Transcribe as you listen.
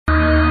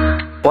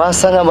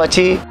واسنه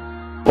بچي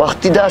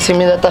وختي داسې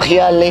مې درته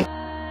خیال دی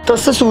ته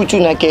څه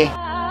سوچونه کې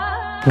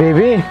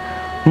بیبي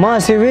ما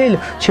سې ویل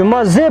چې ما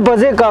ځای په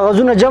ځای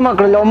کاغذونه جمع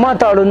کړل او ما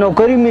ته اړو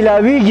نوکري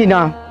میلاویږي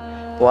نه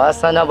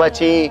واسنه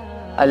بچي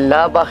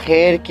الله به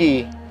خیر کی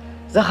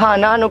زه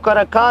خانانو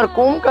کره کار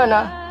کوم که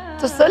نه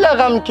ته څه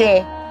لغم کې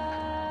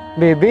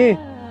بیبي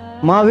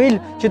ما ویل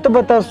چې ته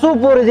به تر څو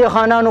پورې دې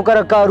خانانو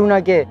کره کارونه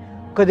کې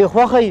که دې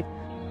خوښی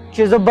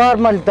چې زه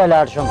بار ملک ته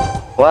لاړ شم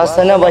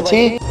واسنه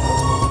بچي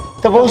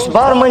ته به اوس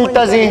بار ملک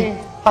ته ځې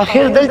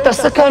اخر دلته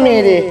څه کمې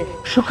دی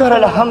شکر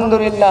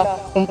الحمدلله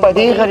هم په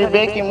دې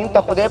غریبۍ کې مونږ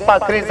ته خدای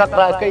پاک رزق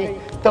راکوي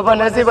ته به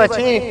نه ځې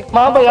بچي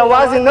ما به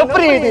یوازې نه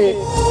پرېږدې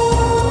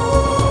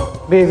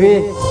بیبي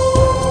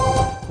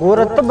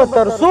ګوره ته به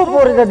تر څو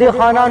پورې د دې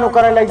خانانو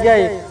کره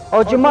لګیایې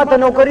او چې ما ته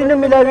نوکري نه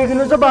میلاویږي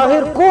نو زه به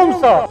آخر کوم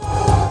څه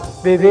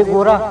بیبي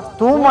ګوره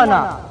تو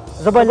ومنه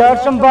زه به لاړ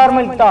شم بار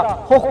ملک ته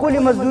خو ښکلې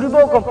مزدوري به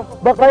وکړم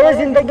بقایه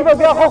زندګي به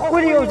بیا خو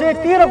ښکلې یو ځای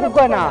تېره کړو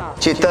که نه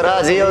چې ته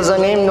راځې او زه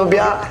نیم نو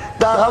بیا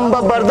دا غم به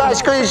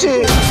برداشت کوي شي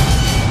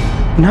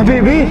نه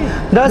بیبي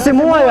داسې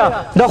مه وایه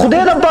د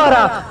خدای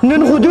دپاره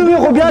نن خو دوی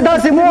خو بیا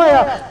داسې مه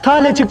وایه تا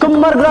له چې کوم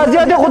مرګ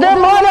راځي دی خدای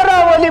ماله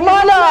راولي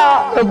ماله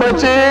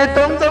بچې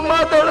ته هم زما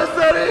توړه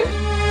سرې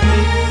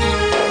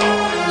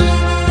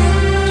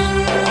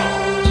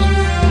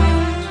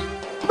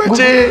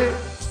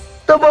بچې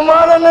ته به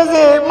ماله نه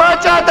ځې ما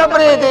چا ته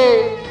پرېږدې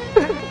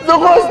زه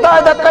خو ستا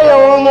دقه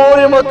یوه مور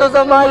یم ته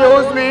زما یو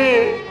زوی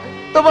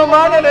ته به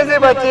ماله نه ځې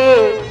بچې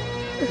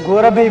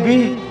ګوره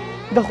بیبي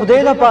د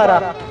خدای لپاره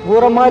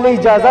ګوره ما له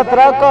اجازت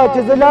راکړه چې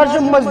زه لاړ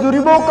شم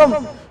مزدوري به وکړم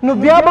نو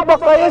بیا به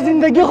بقایه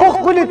زندګي خو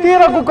ښکلې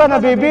تېره کړو که نه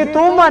بیبي ته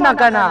ومنه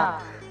که نه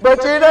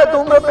بچې نه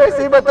دومره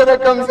پیسې به ته د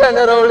کوم ځای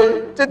نه راوړې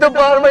چې ته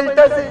بار ملک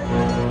ته ځې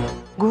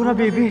ګوره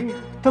بیبي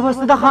ته بس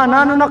د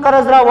خانانو نه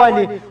قرض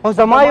راوالي او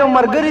زما یو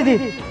ملګري دي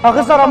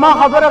هغه سره ما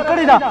خبره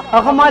کړې ده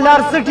هغه ما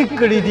لار څه ټیک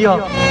کړي دي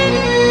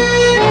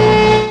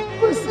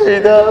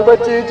سیده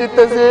بچې چې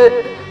ته ځې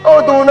او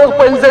دونه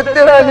خپل عزت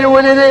دې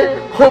رانیولې دی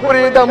خو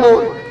پرېږده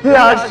مور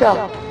لاړ شه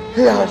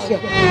لاړ شه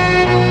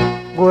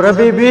ګوره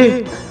بیبي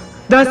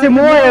داسې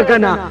مه وایه که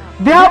نه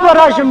بیا به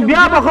راشم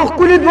بیا به خو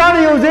ښکلې دواړه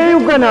یو ځای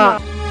یو که نه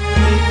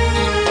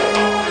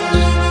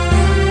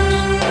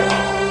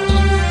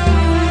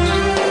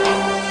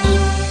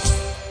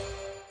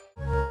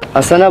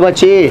حسنه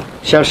بچې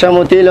شړشم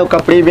و تیل او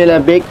کپړې بې له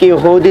بیگ کې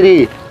ایښودي دي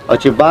او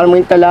چې بار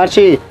مونږ ته لاړ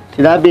شي چې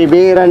دا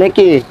بیبې رانه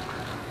کې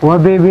و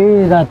بیبي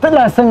دا ته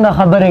لا څنګه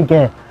خبرې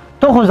کې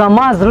ته خو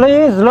زما زړه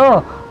یې زړه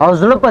او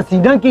زړه په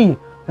سینه کې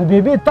نو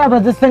بیبي تا به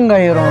زه څنګه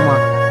هېرومه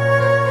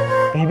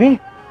بیبي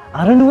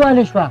ارنډ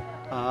والې شوه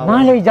ما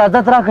له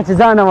اجازت راکړه چې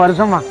ځانه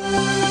ورځمه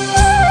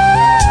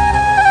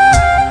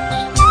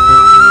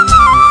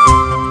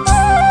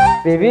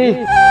بیبي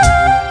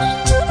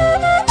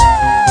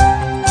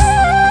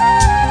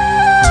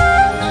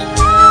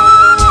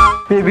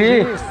بیبي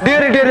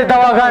ډېرې ډېرې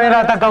دواګانې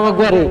راته کوه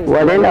ګورې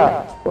ولې نه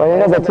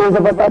بچې زه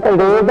به تا ته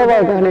ډېرې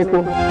دواګانې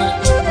کوم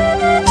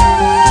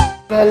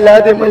الله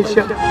دې مل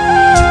شه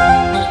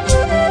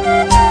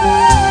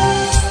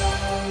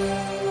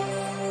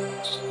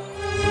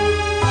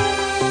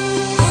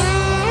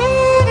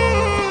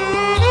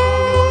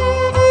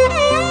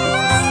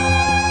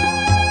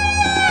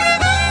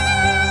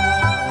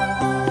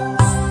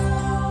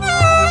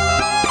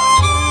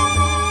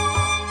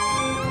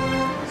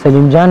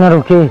سلیم جانه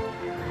روکې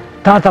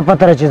تا ته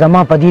پته ده چې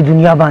زما په دې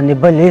دنیا باندې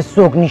بل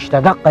هېڅوک نشته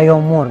دقه یو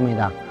مور مې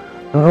ده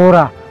نو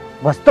وروره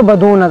بس ته به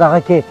دونه دغه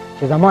کې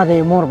چې زما د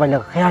مور به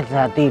لږ خیال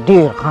ساتې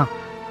ډېر ښه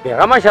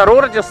بېغمه شه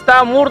وروره چې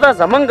ستا مور ده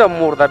زمونږ هم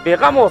مور ده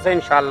بېغمه اوسه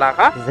انشاءالله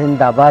ښه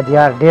زنده‌باد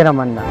یار ډېره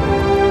مننه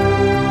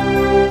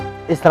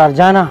اسرار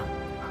جانه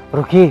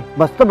روکې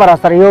بس ته به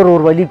راسره یو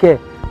ورورولي کې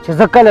چې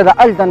زه کله د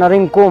هلته نه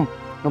رنګ کوم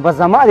نو بس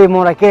زما د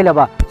مورکۍ له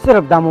به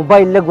صرف دا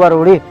موبایل لږ ور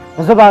وړې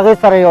نو زه به هغې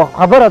سره یو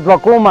خبره دوه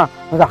کومه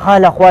نو د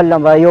خاله خوال نه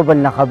به یو بل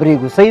نه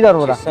خبرېږو صحیح ده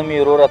وروره سمې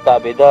وروره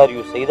تابعدار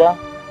یو صحیح ده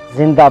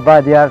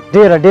زنده‌باد یار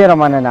ډېره ډېره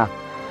مننه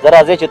زه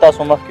راځئ چې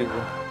تاسو مخکې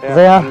ځو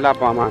زه یار الله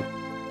په امان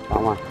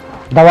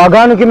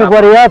دواګانو کې مې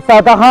ګورې یاد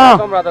ساته ښه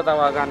کوم راته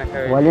دواګانې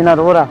کوي ولې نه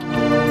وروره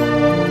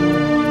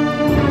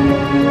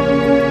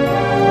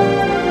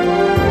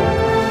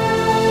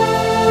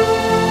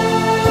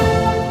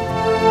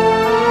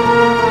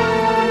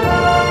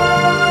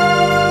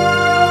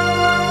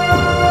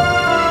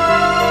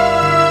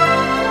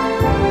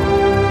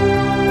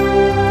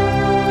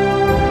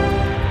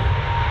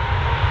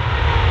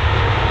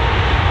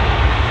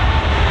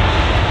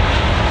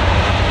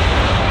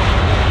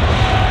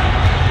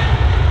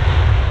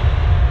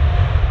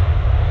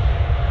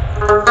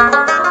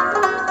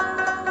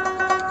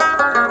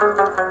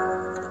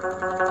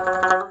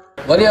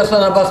ولې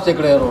اسانه بس دې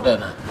کړې روټۍ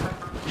نه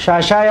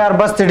شاشا یار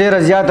بس ته ډېره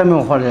زیاته مې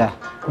وخوړله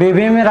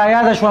بیبي مې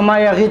رایاده شوه ما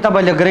یې هغې ته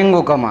به لږ رنګ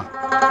وکړمه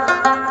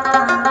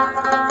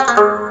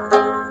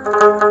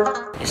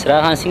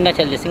اسرار خان څنګه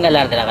چل دی څنګه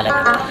لار دې راغلی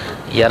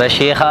یاره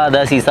شیخه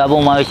داسې حساب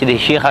وما چې د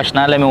شیخ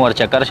اشنا له مې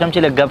ورچکر شم چې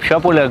لږ ګپ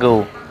شپ ولګو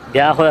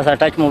بیا خو سره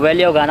ټچ موبایل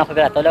یو غانا خو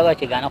راته لګا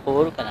چې غانا خو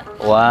ور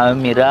کنه وا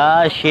میرا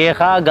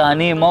شیخا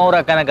غانی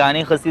مورا کنه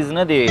غانی خسیز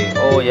نه دی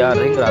او یار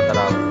رنگ راته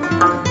راو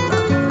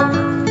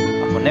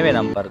په نوې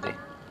نمبر دی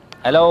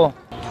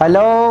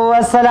هلو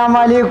السلام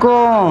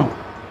علیکم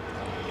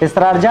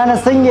اسرار جان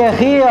څنګه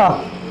خیا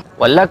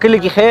والله کلی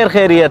کی خیر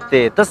خیریت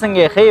ته ته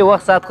څنګه خې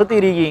وخت سات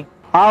ختی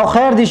ریږي او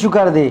خیر دی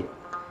شکر دی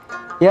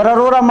یار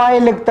رورا ما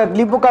لک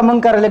تکلیفو کا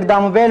من کر لک دا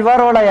موبایل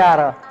ور ولا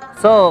یار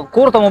سو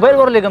کور ته موبایل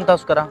ور لګم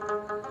تاسو کرا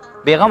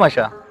بیغم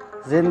شه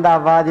زنده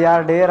باد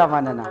یار ډیر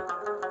مننه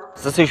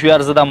زسه شو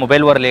یار زدا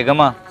موبایل ور لګم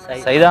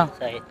صحیح ده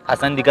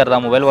حسن دي کر دا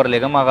موبایل ور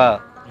لګم هغه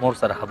مور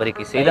سره خبرې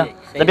کی صحیح ده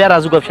بیا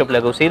راځو غب شپ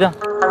لګو صحیح ده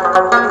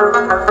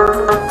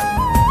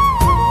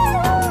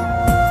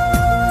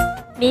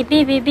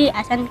बीबी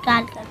असन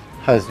कॉल कर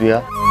हसबिया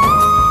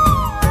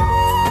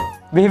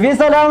बीबी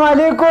सलाम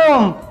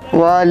अलैकुम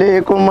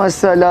वालेकुम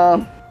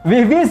अस्सलाम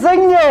बीबी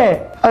संगे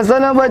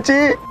असना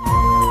बची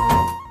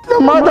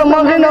माता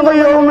मगे ना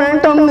यो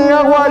मेंटम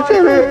निया वासे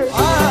वे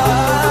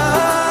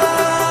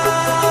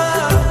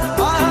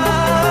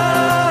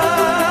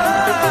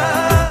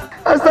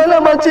असना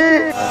बची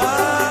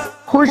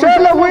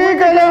खुशाल हुई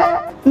कना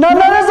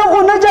ना सो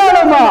को न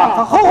जाड़े मा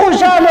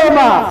खुशाल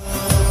मा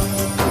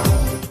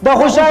د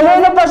خوشاله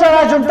نه پښه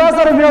راځم تاسو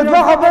سره مې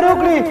دوه خبرې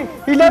وکړې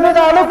اله مې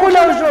دا له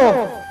کوله شو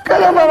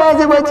کله به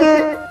راځي بچي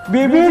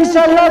بیبي ان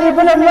شاء الله دې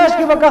بل میاشت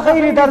کې به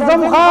خیر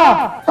درځم ښا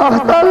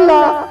اختر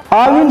لا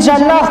او ان شاء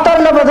الله اختر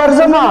له به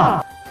درځم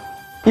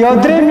یو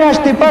درې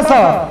میاشتې پس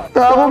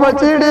دا خو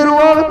بچي ډېر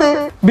وخت دی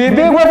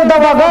بیبي ګوره د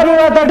بګانو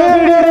راته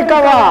ډېرې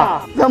کوه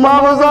زما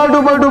غوسه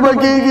ډوبه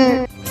کېږي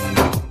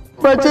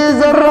بچي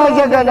زر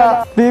راځه کنه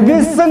بیبي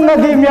څنګه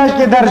دې میاشت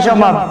کې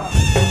درشم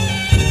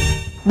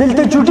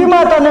دلته چوټي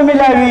ماته نه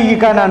ملاویږي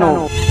کنه نو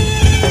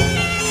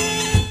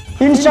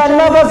ان شاء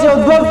الله بس یو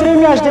دوه درې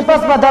میاشتې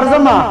پس به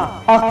درځم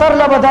اختر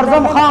له به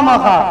درځم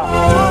خامخا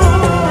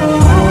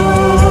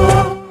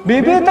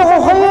بیبي ته خو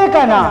ښه یې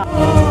کنه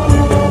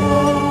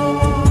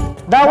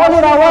دا ولې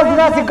راواز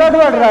داسې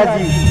ګډوډ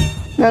راځي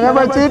نه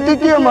بچي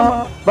ټیک یم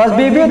بس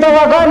بیبي ته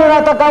وګانې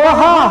راته کوه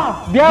ښه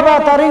بیا به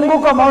ترنګ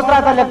وکړم اوس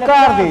راته لږ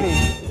کار دی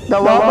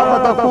دوا به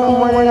راته کوم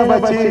مننه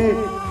بچي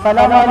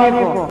سلام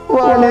علیکم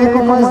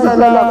وعلیکم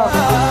السلام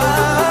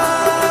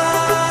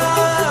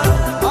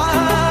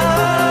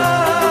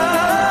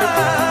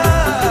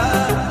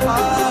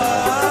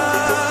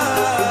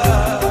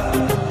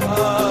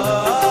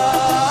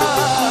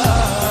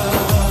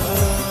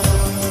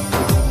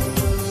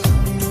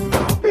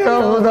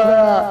یا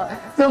خدایا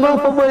زما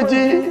په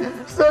بچي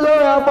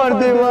سلام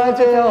پردې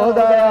واچې یا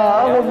خدایا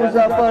هغه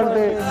مسافر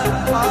دی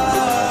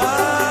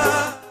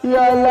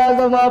یا الله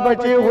زما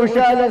بچي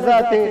خوشاله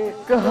ساتي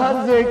که هر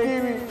ځای کې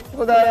وي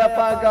خدایا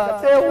پاکه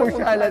ته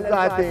خوشاله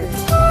ساتي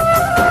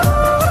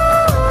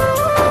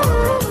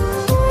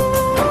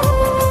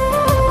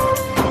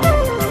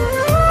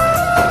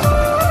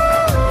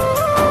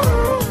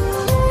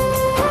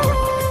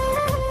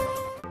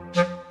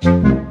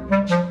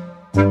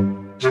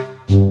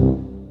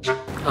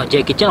او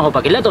چې کچن هو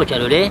پکې لته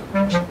چلو لې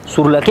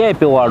سورلکه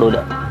په واړو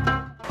ده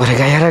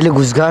ورګا یاره له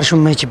ګزګار شوم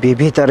مې چې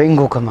بیبي ته رنګ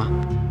وکما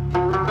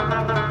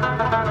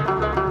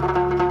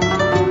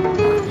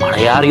مړ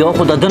یار یو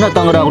خو ددنه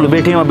تنگ راغلو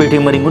بیٹی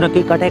مرینګونه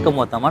کې کټه کوم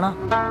وته مړه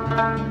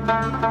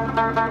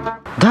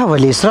دا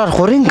ولې اسرار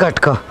خورین کټ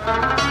کا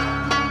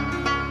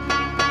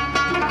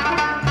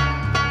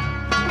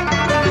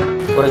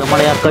ورګه مړ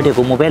یار کټه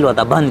کو موبایل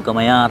وته بند کوم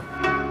یار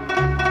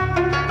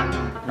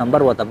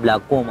نمبر وته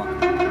بلاک کوم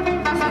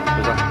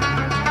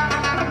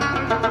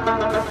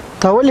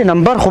تا ولې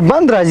نمبر خو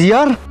بند راځي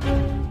یار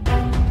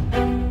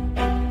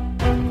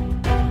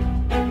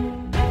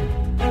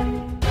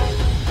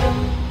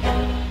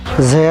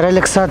زهره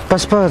لږ ساعت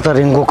پس په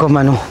ترنګو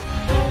کومنو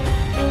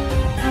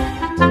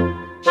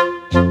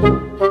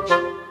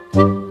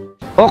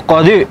او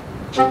قاضي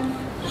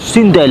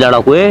سینده لړا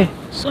کوې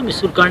سمې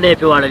سور کانډې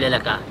په واړلې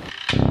لکه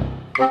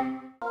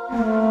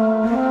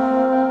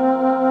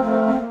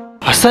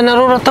حسن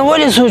ورور ته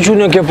ولې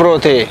سوچونه کې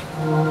پروت یې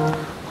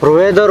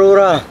روې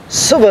ضروره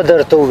څه به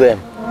درته ووایم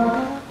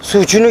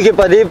سوچونو کې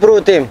په دې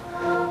پروت یم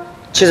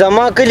چې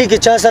زما کلي کې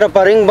چا سره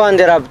په رنګ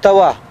باندې رابطه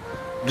وه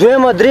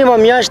دویمه دریمه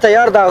میاشته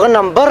یار د هغه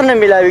نمبر نه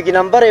میلاویږي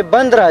نمبر یې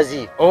بند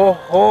راځي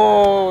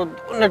اوهو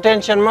نه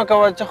ټینشن مه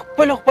کوه چې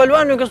خپلو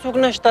خپلوانو کې څوک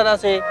نشته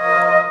داسې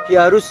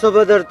یارو څه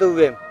به درته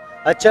ووایم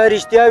اچا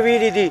رښتیا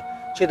ویلي دي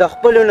چې د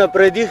خپلو نه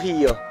پردي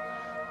ښیي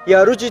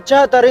یارو چې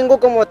چا ته رنګ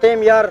وکړم ورته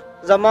یم یار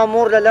زما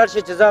مور له لاړ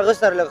شي چې زه هغه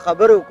سره لږ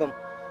خبرې وکړم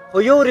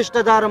خو یو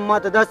رشته دارم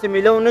ما ته داسې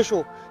میلو نه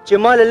شو چې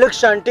ما له لږ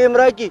شان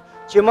ټیم راکړي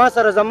چې ما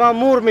سره زما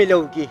مور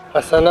میلو کړي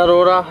حسن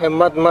وروره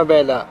همت مه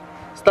بایله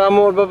ستا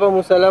مور به په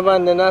مسله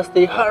باندې ناست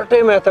دی هر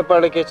ټایم یې ته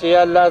پړه کې چې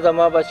یا الله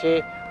زما بچې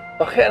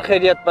په خیر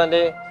خیریت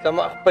باندې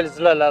زما خپل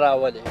زړه له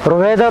راولې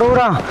روې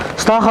ضروره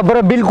ستا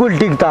خبره بالکل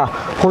ټیک ده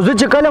خو زه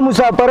چې کله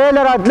مسافرۍ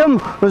له راتلم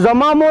نو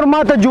زما مور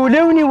ما ته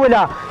جولې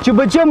ونیوله چې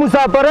بچې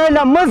مسافرۍ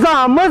له مه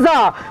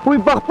ځه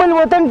وایي په خپل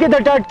وطن کې د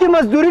ټاټکي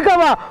مزدوري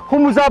کوه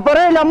خو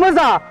مسافرۍ له مه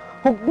ځه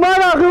خو ما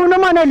د هغې ونه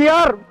منل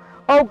یار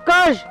او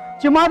کاش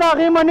چې ما د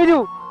هغې منلي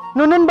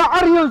نو نن به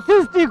هر یو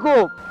څیز ټیکو.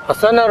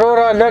 حسن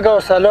وروره لږ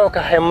حوصله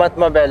وکړه، همت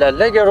مه بایله.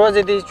 لږې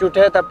ورځې دي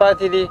چوټۍ ته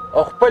پاتې دي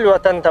او خپل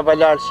وطن ته به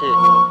لاړ شي.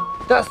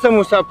 دا څه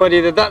مسافري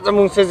ده، دا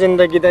زموږ څه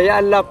زندګي ده. یا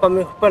الله په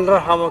موږ خپل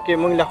رحم وکړي،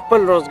 موږ له خپل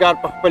روزګار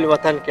په خپل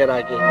وطن کې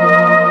راږي.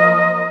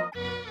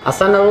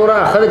 حسن وروره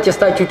ښه ده چې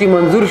ستا چوټي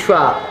منظور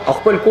شوه او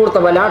خپل کور ته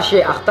به لاړ شې.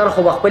 اختر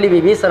خو به خپلې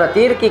بیبي سره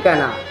تیر کړي که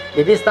نه.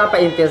 بیبي ستا په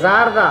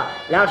انتظار ده،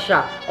 لاړ شه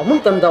او موږ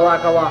ته هم دوا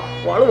کوه.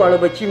 واړه واړه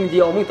بچي هم دي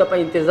او موږ ته په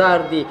انتظار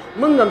دي.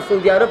 موږ هم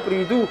سعودي عرب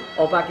پرېږدو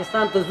او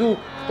پاکستان ته ځو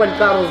خپل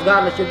کار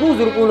روزګار له چې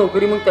 2 روپو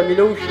نوکري موږ ته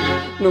میلو شي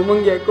نو موږ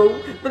یې کوو.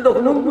 دلته خو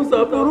موږ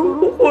مسافرو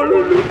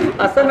خوړلو.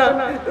 حسنه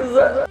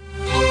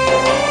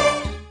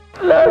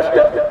لاړ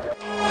شه.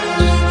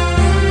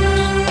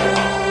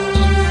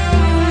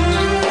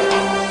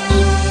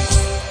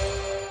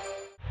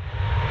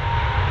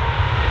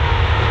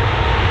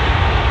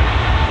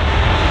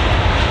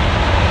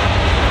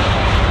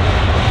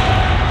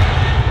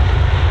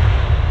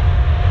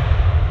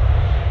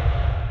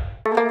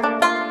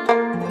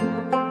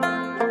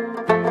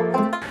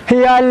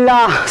 یا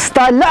الله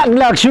ستا لاک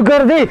لاک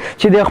شکر دی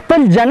چې د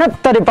خپل جنت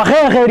ته په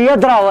خیر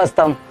خیریت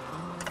راوستم.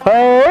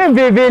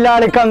 بیبي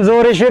لاړې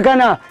کمزورې شوې که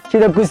نه چې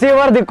د کوڅې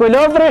ور د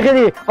کولو پرېښې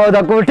دي او د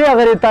کوټې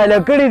هغه دې تاله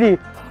کړي دي.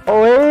 او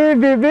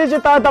بیبي چې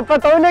تا ته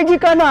پته ولګي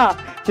که نه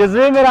چې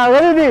زوی مې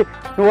راغلی دي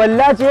نو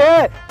والله چې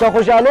د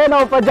خوشحالۍ نه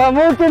او په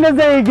جامو کې نه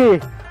ځایږي.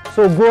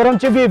 سو ګورم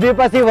چې بیبي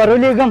پسې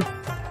ورولېږم.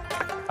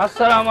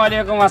 السلام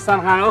علیکم حسن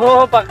خان.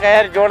 اوه په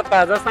خیر جوړ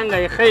تازه څنګه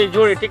یې ښه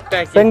جوړې ټیک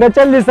ټاک څنګه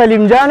چل دي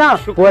سلیم جانا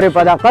ورې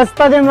په دا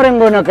قسطه دې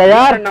مرنګو نه که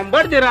یار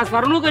نمبر دې را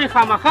سره نو کړي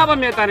خامخا به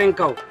مې ته رنګ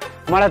کوو.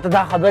 مړه ته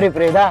دا خبرې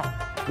پرېږده.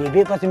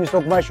 بیبي پسې مې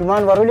څوک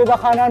ماشومان ورولېږه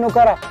خانانو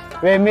کره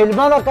وی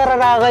میلمه به کره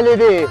راغلی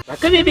دی.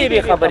 کومې بیبي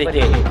خبرې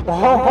کوې؟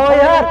 هو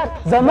یار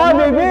زما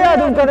بیبي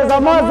یادوم که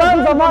زما ځان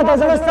زما د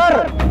زړه سر.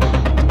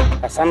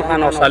 حسن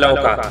خان حوصله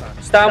وکړه،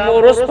 ستا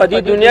مور اوس په دې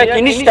دنیا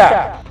کې نشته.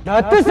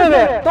 دا ته څه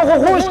وې ته خو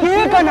خوش کې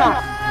یې که نه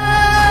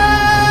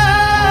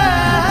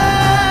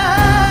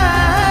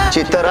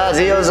چې ته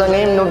راځې او زه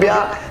نیم نو بیا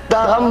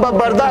دا غم به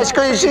برداشت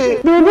کوي شي.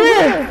 بیبي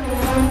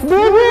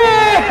بیبي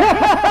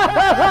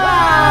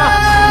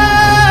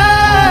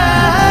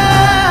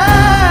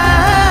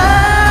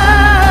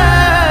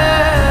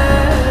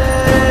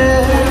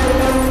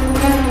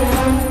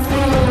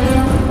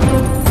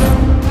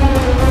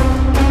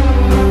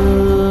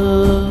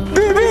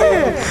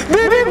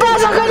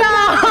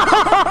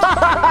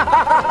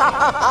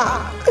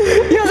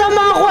یا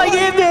زما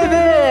خوږې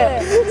بیبي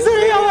زه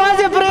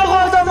یوازې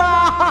پرېښودمه.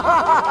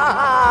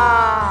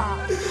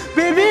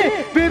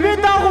 بیبي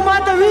تا خو ما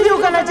ته ویلي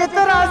وو که نه چې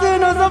ته راځې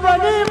نو زه به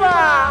نه یم.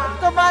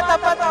 که ما ته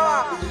پته وه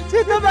چې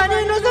ته به نه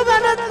یې نو زه به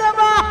نه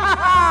تلمه.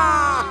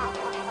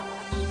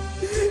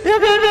 یا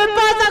بیبي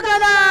پاڅه که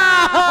نه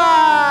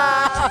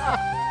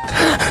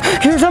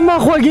یا زما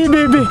خوږې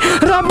بیبي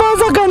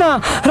راپاڅه که نه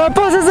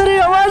راپاڅه زه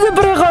یوازې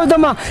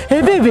پرېښودمه.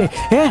 بیبي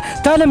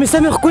تا له مې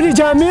سمې ښکلې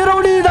جامې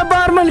راوړې د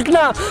بار ملک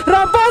نه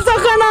راپاڅه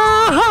که نه.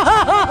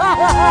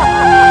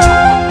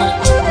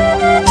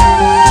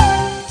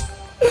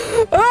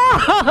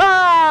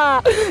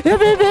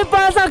 بیبي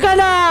پاڅه که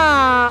نه.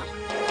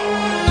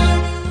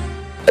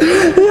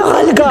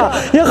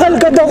 یا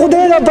خلکه د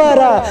خدای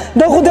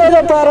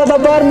دپاره د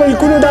بار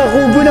ملکونو دا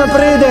خوبونه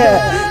پرېږدی.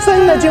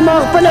 څنګه چې ما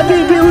خپله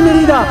بیبي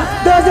ونلیده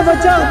داسې به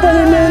چا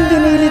خپلې میندې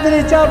نه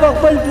لیدلې، چا به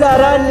خپل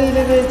پلاران نه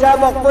لیدلې، چا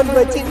به خپل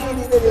بچي نه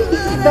لیدلې.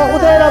 د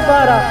خدای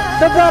لپاره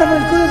د بار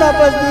ملکونو دا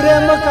مزدورۍ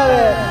مه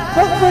کوئ.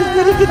 په خپل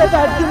کلي کې د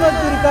ټاټکي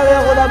مزدوري کوئ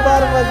خو د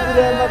بار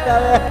مزدورۍ مه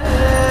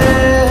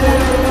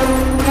کوئ.